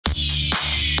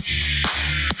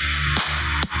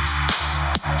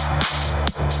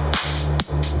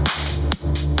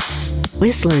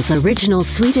Whistler's original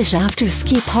Swedish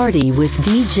Afterski party with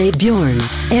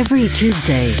djBJoRN, every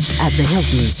Tuesday, at the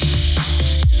Hilton.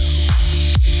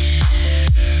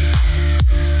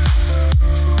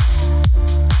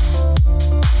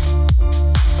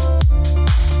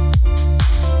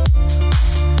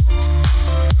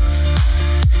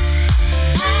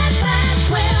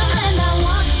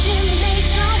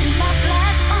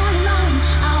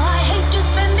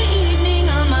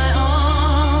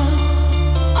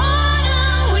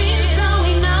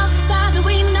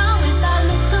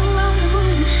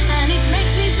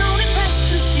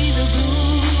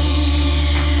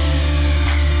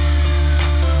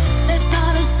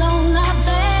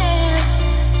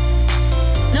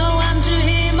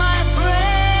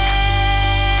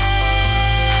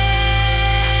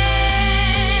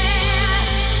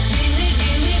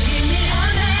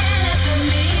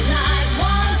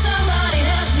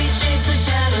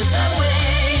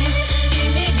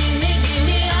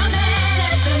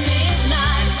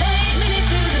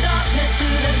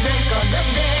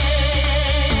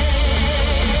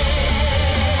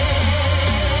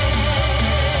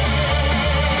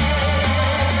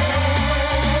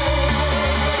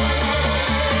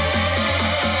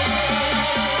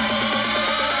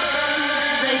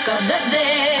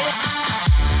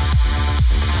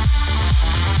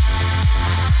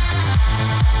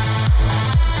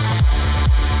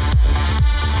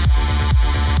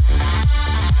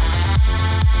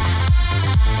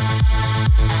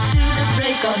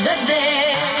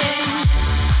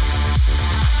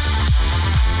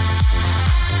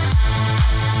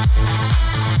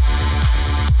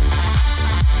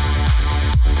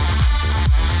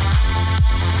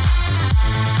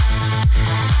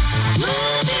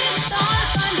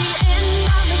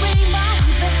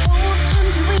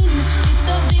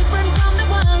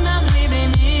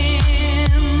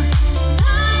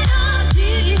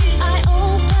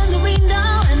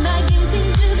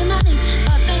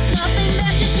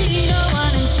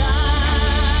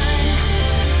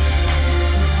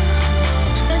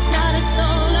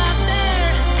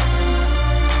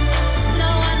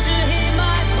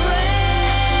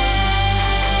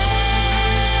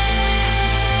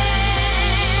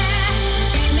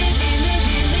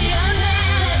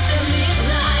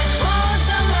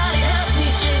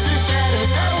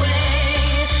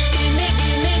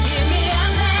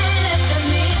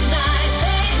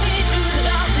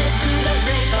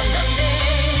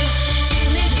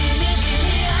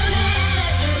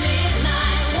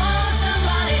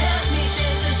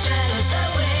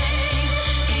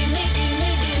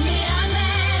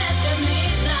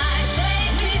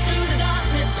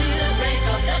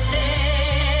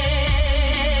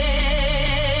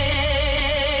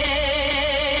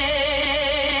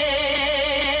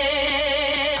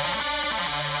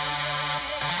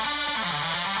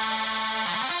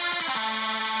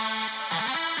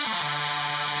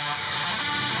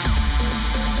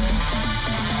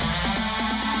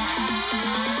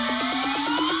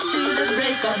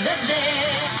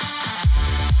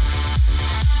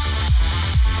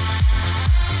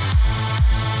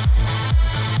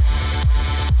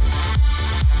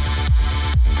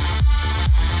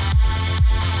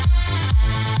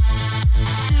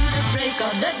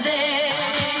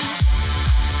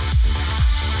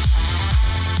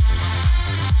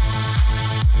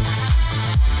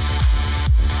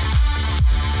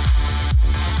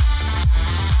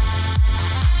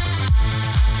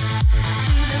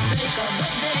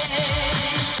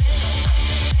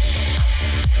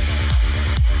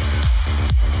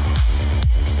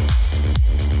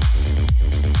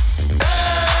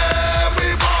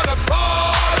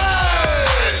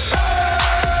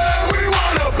 We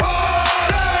wanna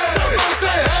party!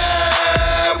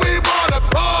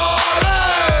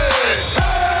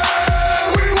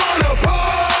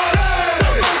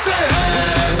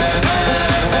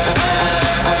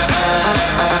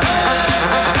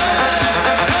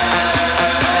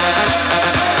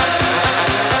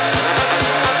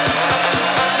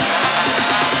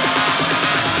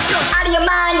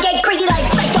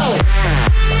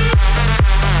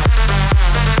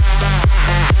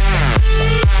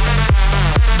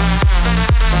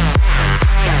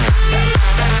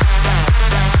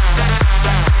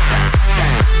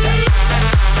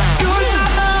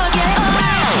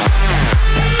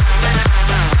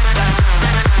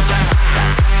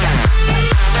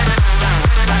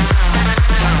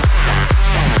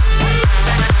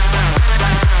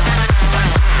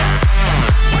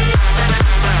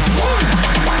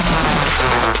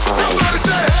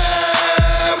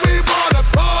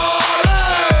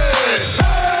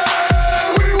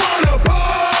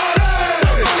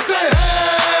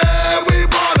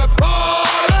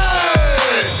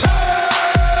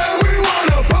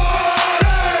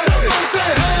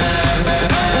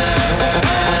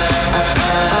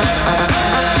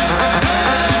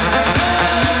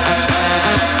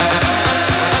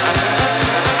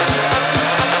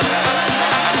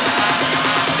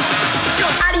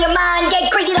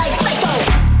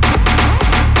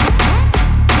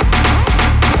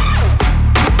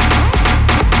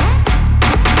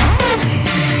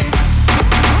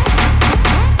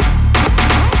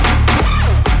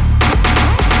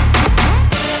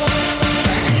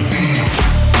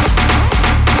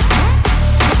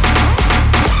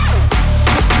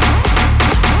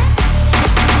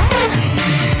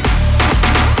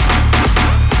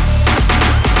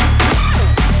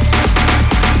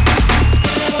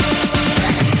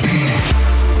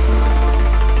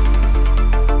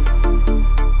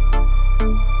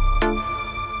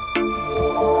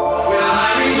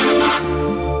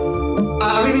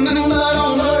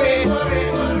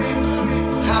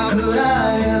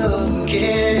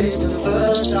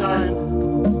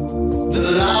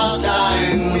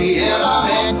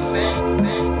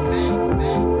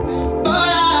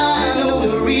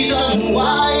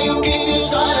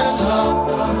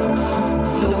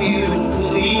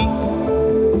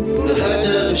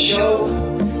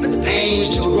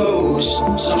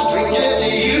 some stranger to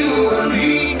you and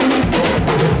me.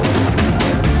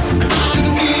 I can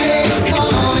feel it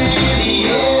coming in the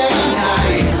air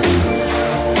tonight.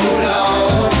 Oh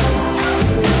Lord,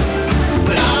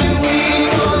 but I've been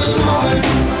waiting for this moment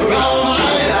for all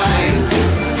my life.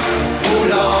 Oh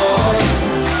Lord,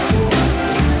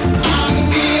 I can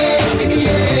feel it in the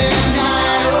air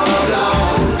tonight. Oh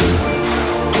Lord,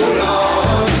 oh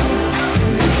Lord,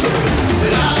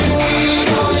 but I've been waiting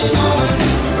for this moment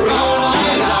for all my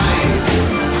life.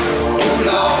 Oh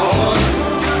Lord,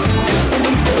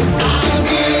 I can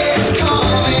feel it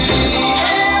coming in the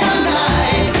air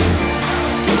tonight.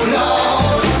 Oh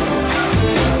Lord,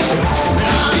 but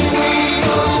I've been waiting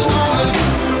for this moment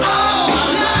all my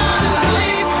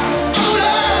life. Oh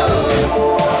Lord,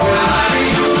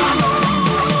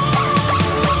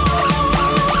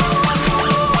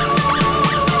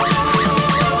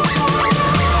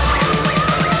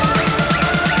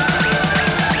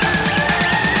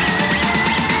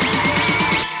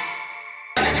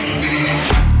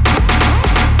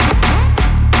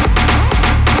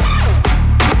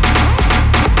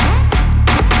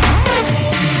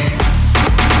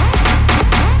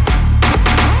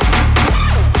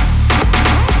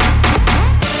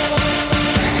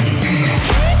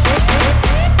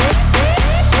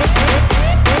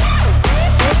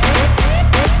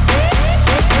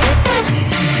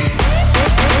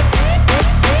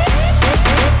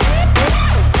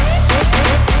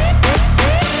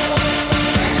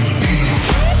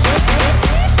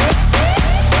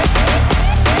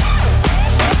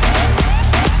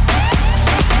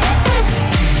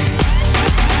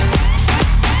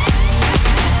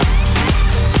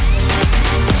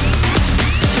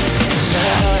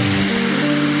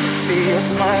 see your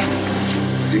smile.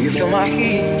 Do you feel my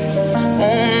heat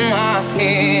on my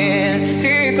skin?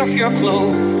 Take off your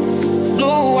clothes,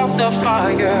 blow out the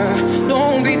fire.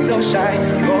 Don't be so shy.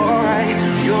 You're right,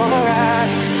 you're right.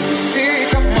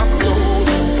 Take off my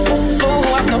clothes, blow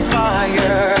out the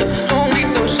fire. Don't be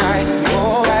so shy.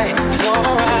 You're right, you're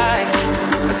right.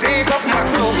 Take off my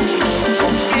clothes,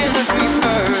 it must be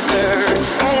further.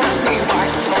 Don't ask me why,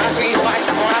 don't ask me why,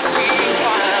 don't ask me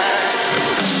why.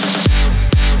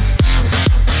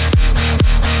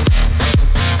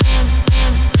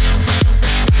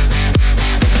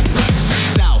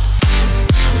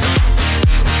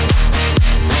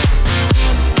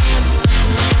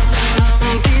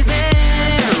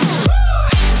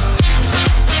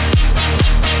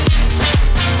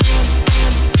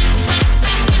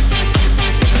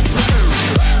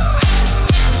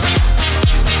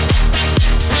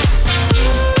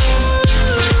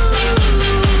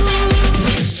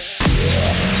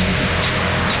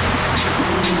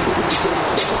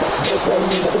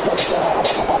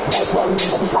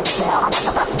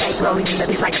 rolling in the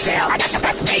beat like a tail. I got the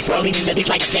bass rolling in the beat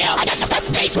like a tail. I got the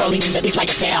bass rolling in the beat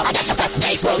like a tail. I got the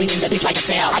bass rolling in the beat like a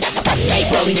tail. I got the bass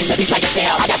rolling in the beat like a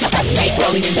tail. I got the bass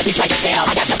rolling in the beat like a tail.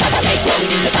 I got the bass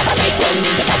rolling in the bass rolling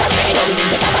in the bass rolling in the bass rolling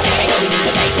in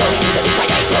the bass rolling in the beat like bass rolling in the beat like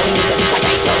bass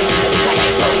rolling in the beat like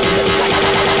bass rolling in the beat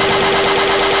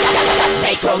like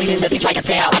bass rolling in the beat like a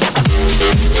tail.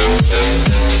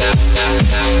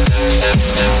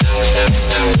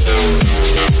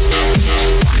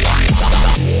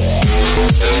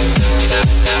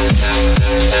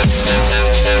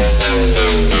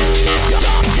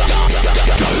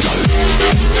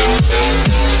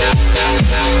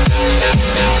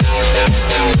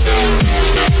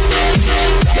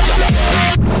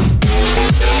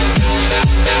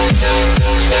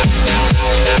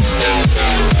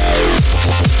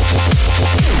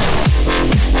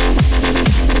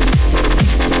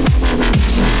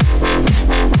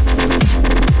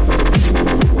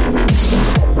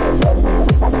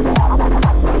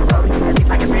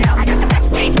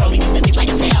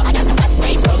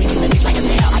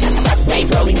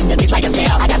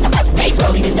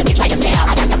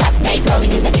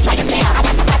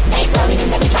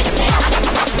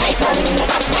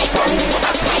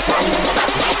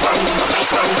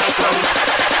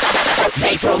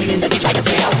 Rolling in the beat like a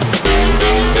bell.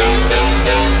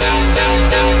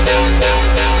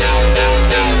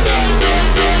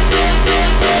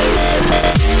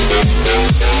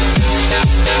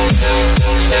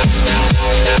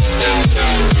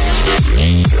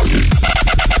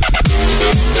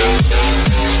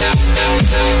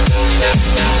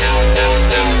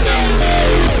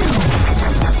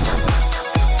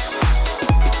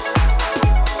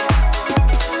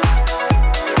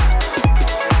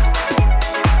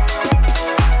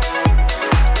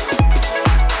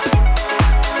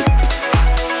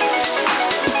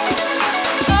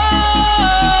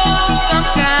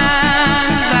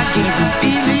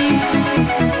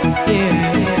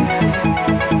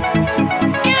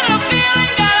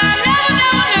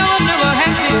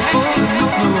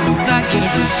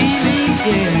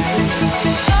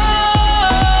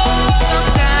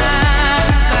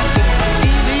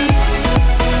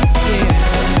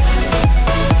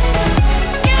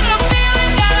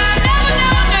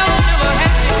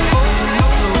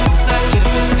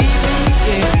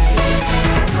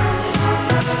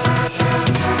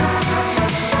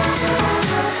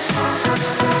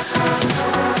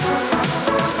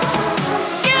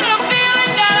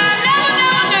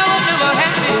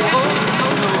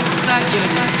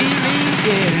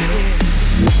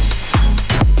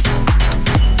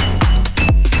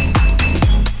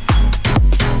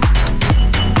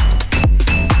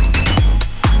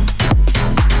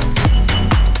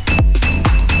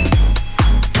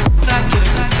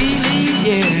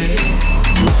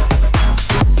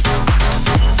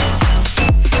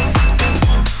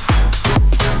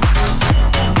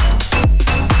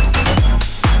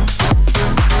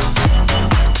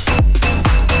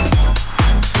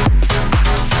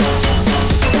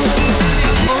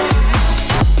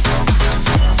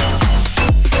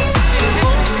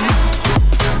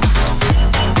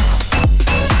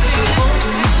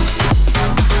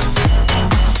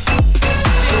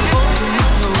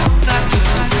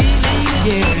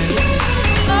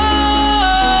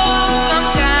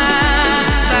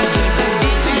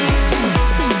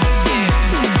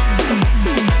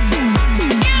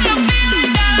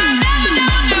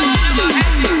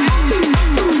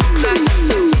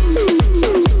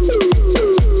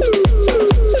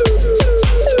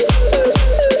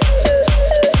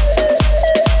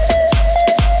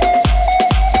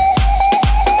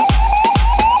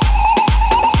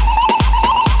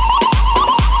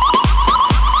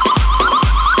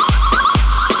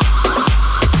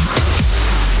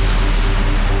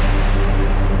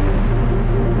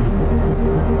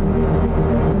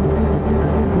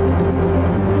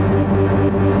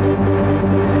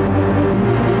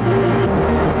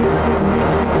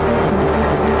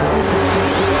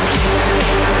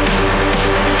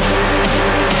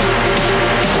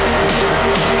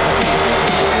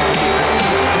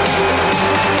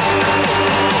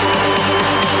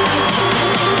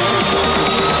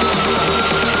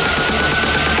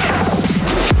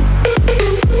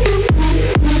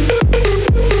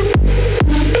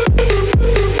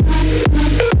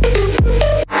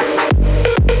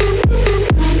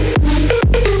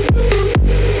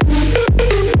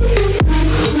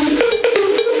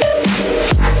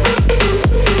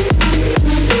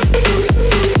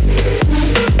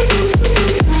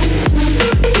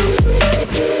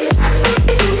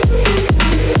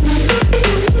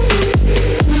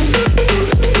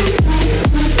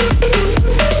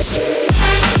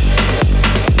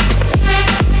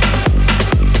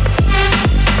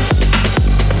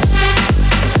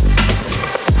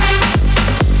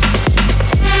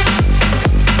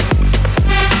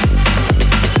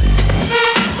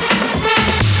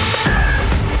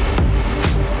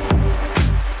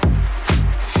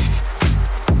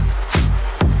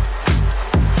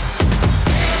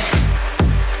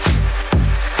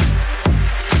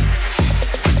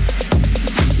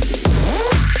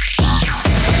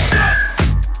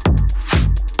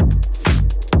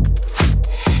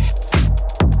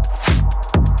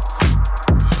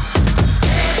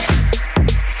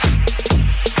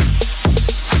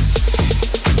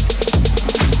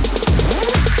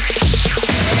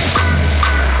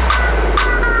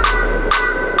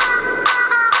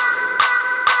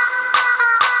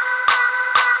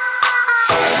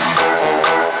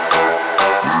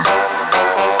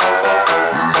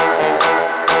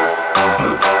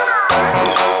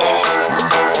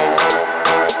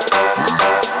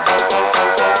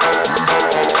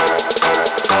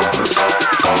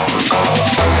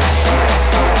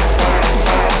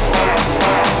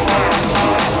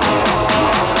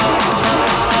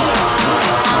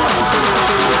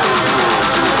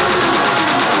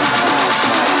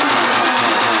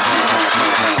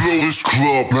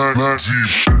 Club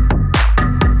 19.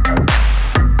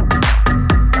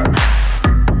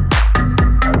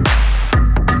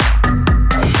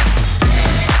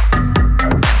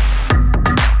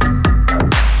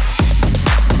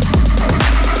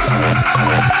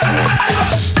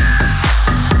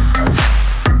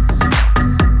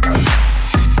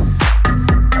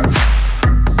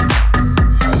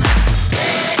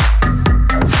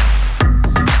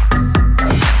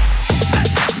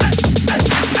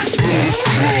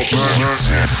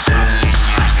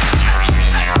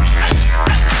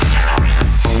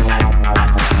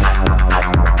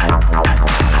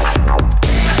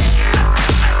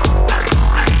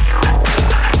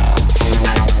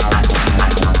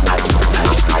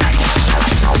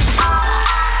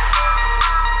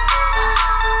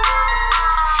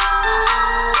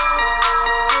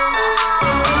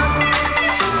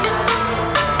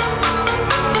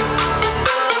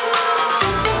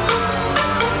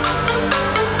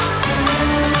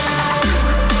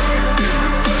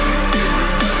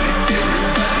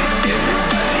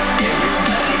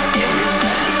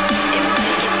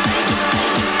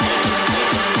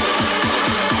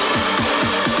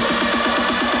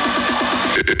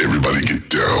 Everybody get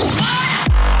down.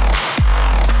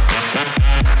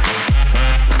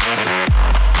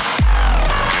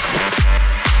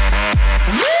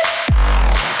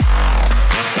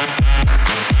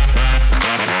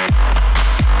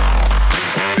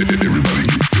 Everybody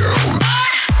get down.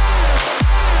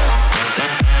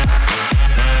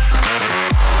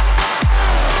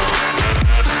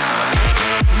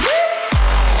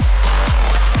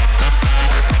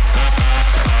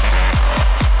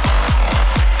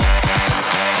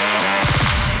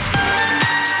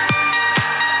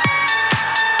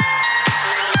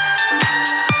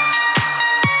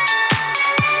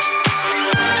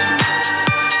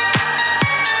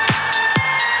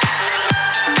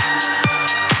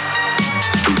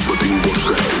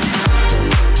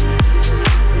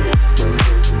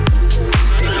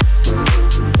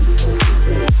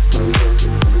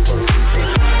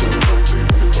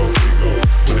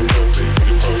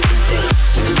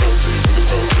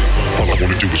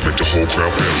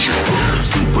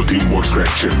 Super teamwork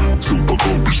stretching, super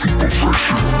cold, super fresh,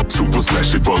 super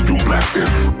slash it, volume blasting.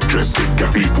 Drastic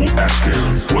got people asking,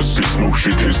 what's this new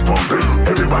shit is pumping?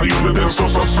 Everybody on the dance floor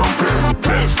start stomping.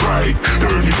 Left, right,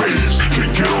 dirty bass,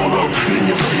 kick it all up in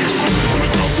your face. When the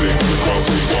crowd say, when the crowd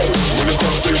say go. When the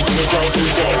crowd say, when the crowd say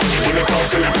go. When the crowd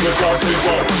say, when the crowd say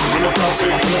go. When the crowd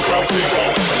say, when the crowd say go.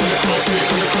 When the crowd say,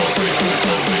 when the crowd say, when the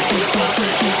crowd say, when the crowd say,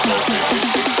 when the crowd say.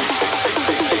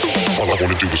 All I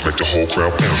wanna do is make the whole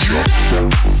crowd bounce, y'all.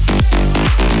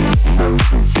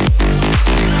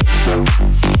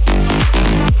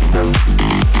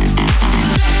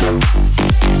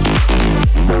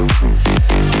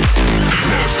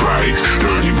 Left, right,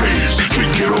 dirty bass,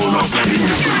 kick it all up in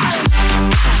your face.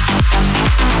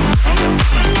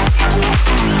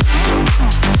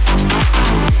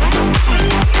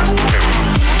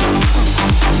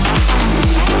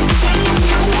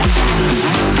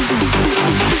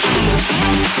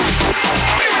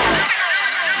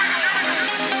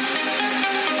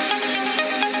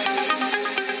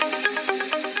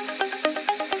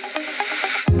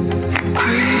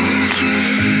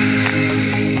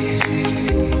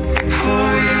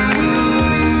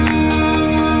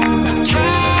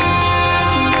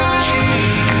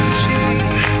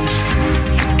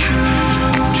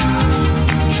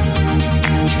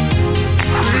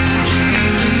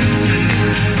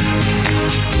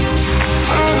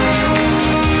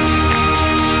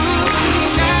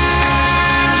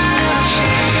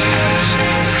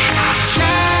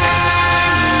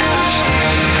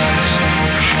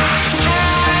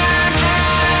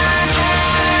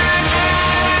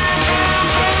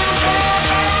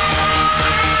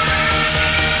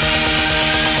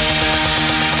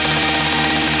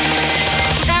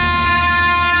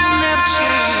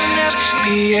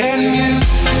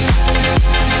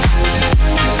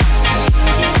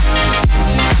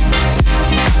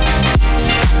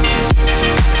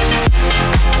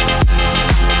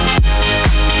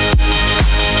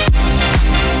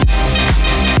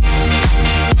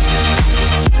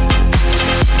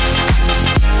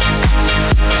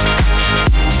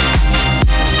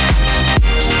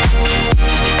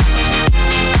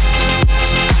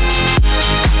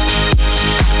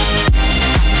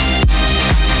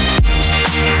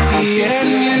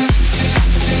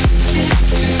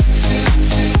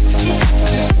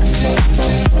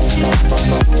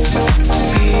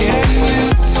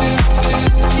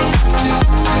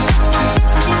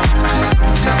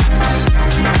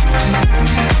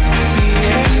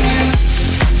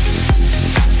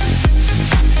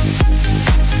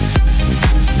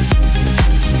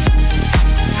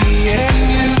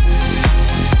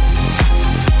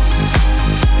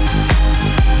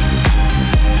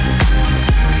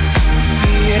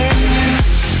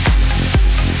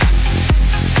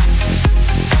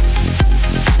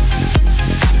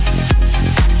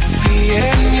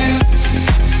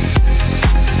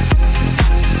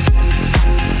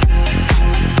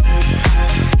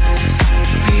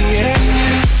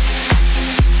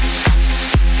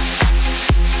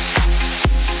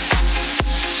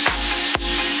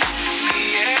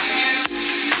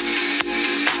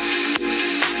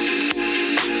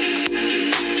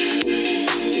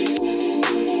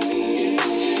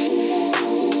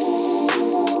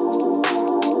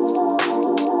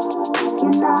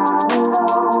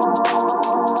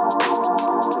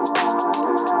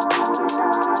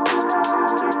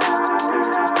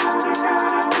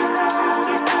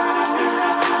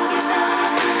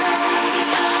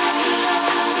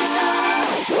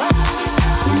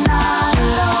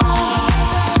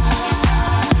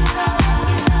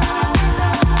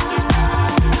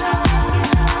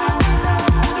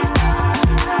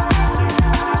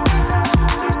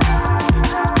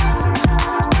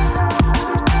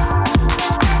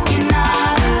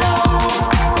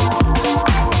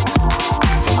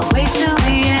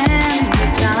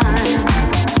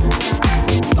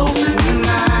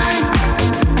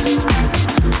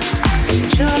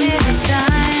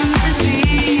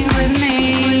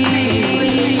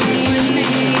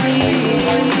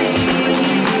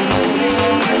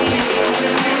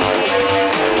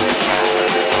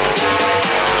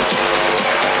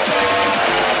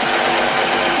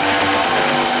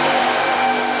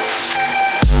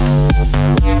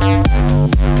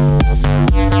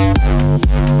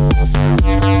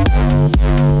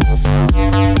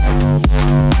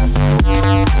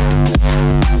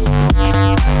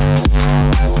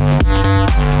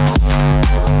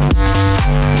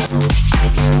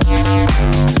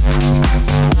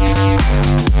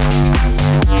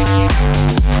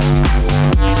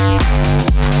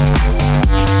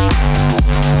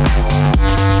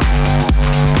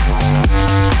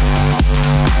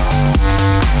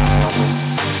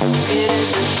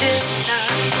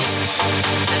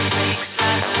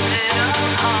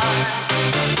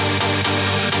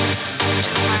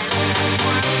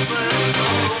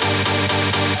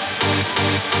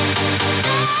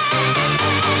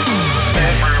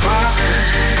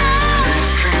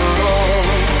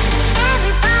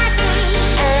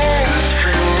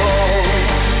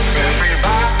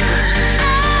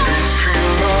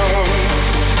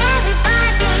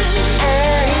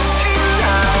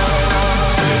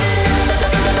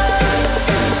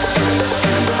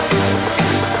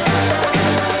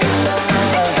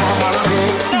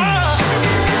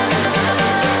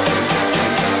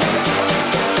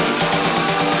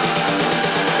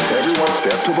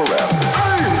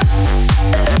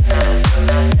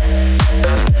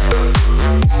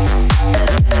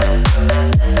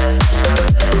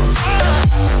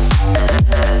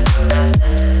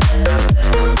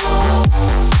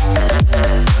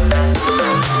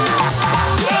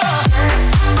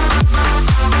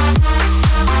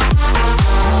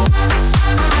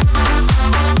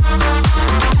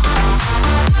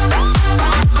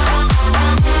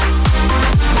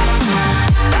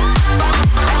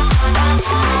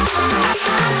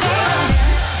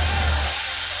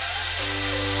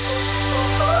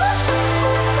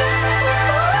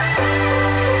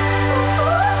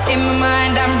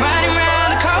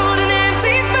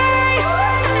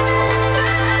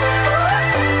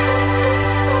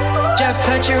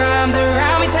 Put your arms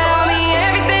around me, tell me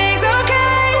everything's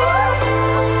okay.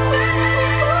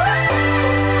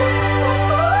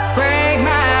 Break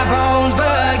my bones,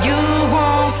 but you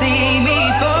won't see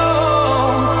me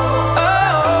fall.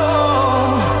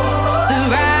 Oh, the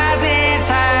rising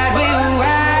tide will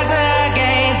rise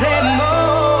against them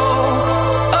all.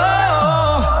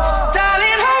 Oh,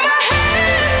 darling, hold my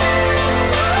hand.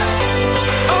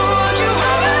 Oh, won't you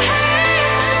hold my hand?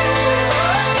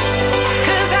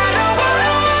 'Cause I don't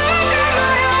wanna walk on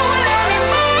my own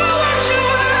anymore. Won't you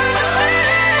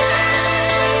understand?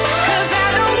 'Cause I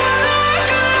don't wanna walk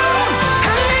alone.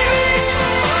 I'm limitless,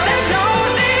 there's no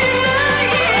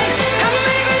denying. I'm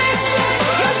limitless,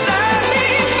 you stop me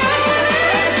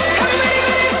falling. I'm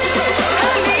limitless,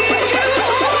 I need you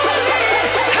holding.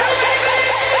 I'm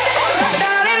limitless, so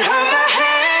darling, hold my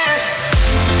hand.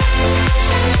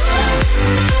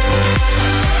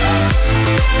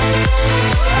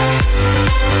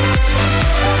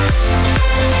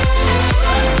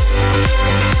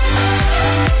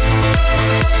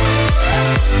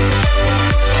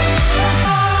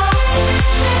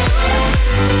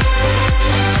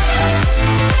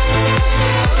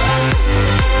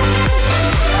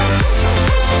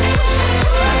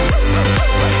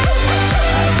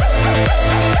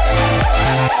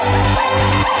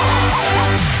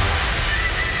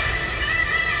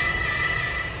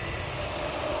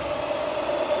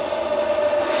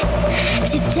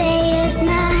 Today is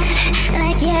not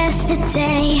like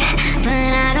yesterday,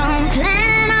 but I don't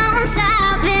plan on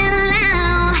stopping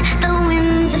now. The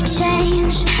winds of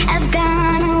change have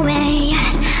gone away.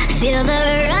 Feel the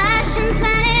rush and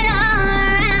turn it all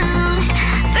around.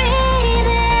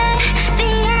 Breathe in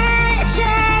the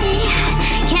energy.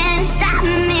 Can't stop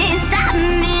me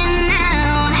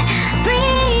now.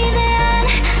 Breathe in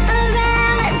the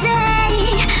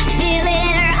remedy. Feel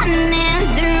it running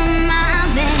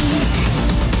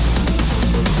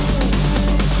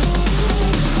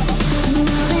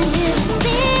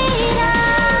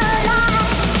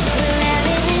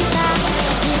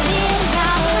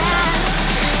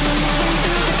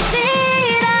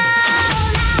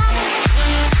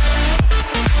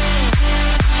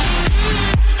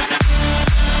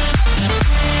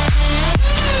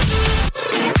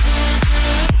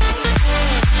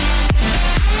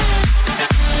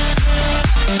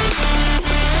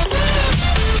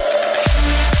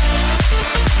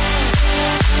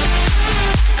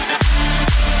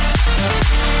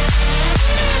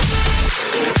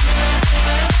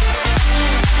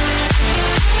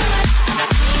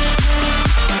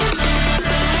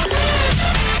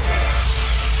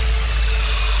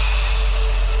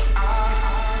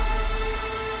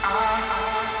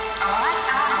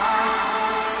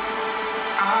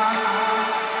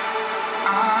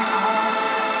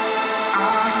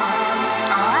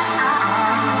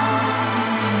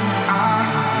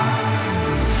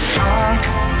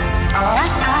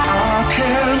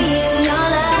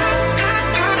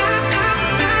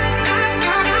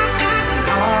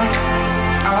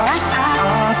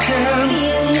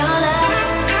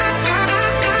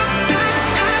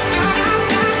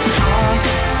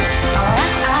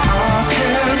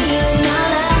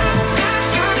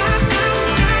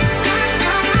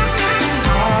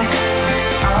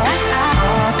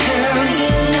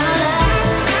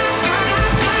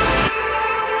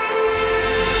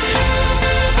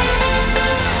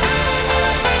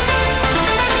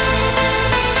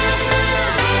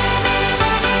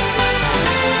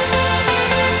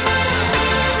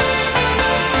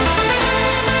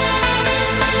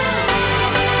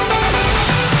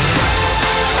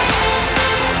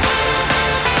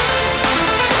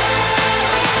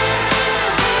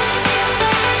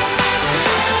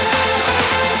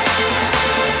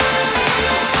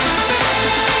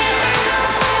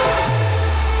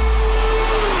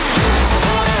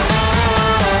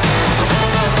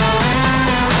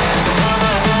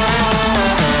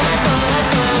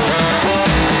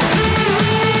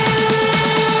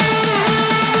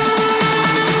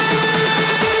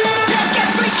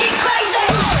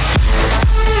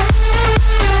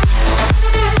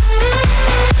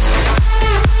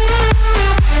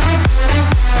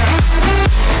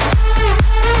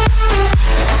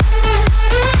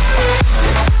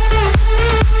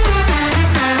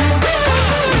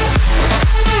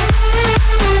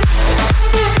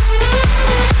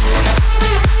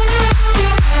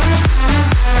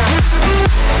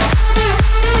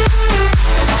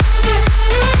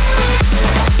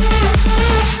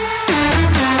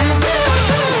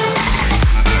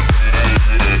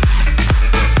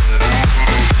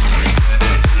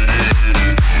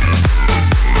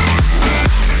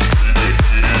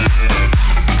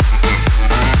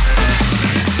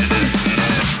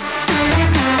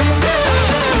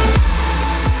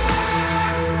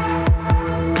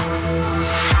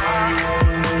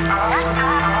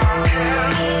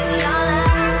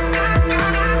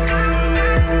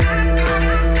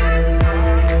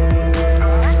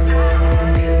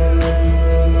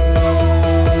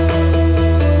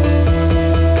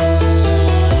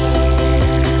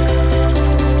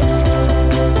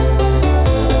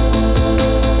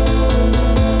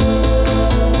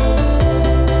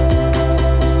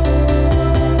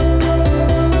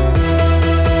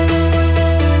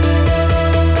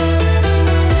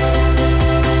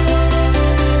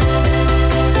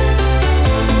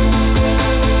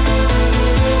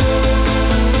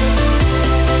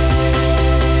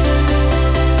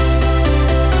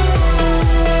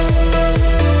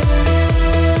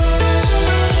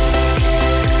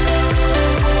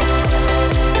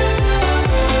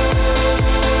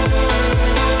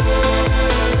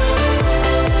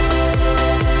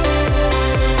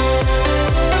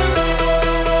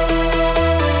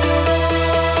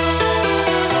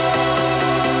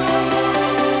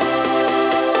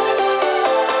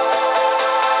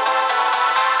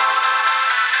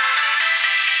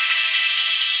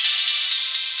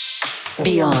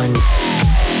Beyond.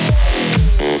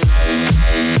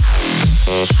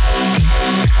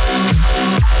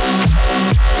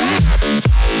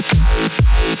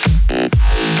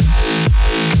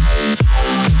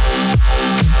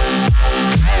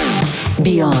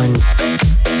 Beyond.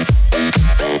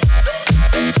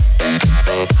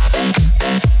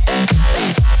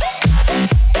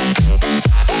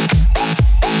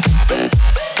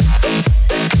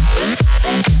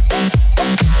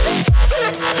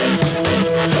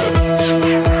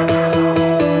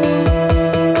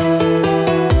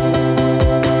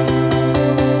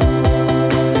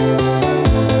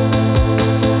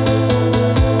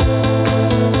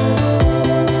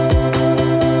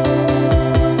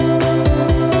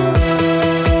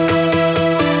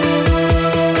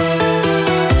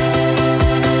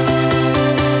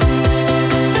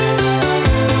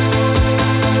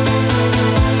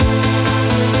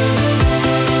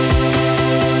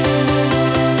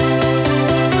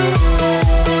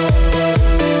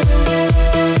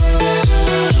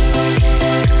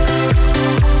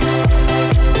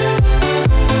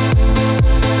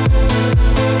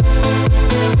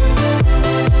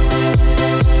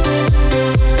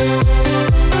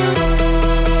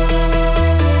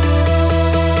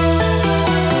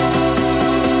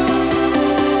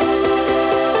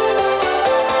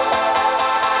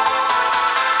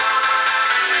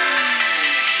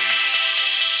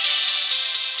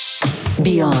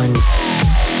 Beyond.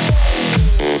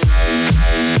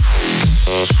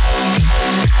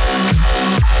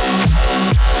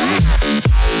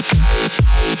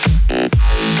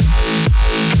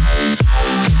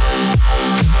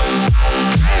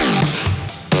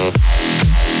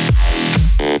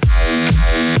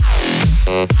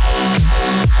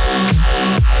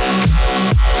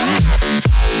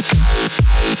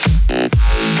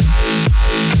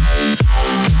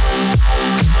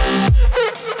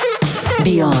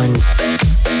 Beyond.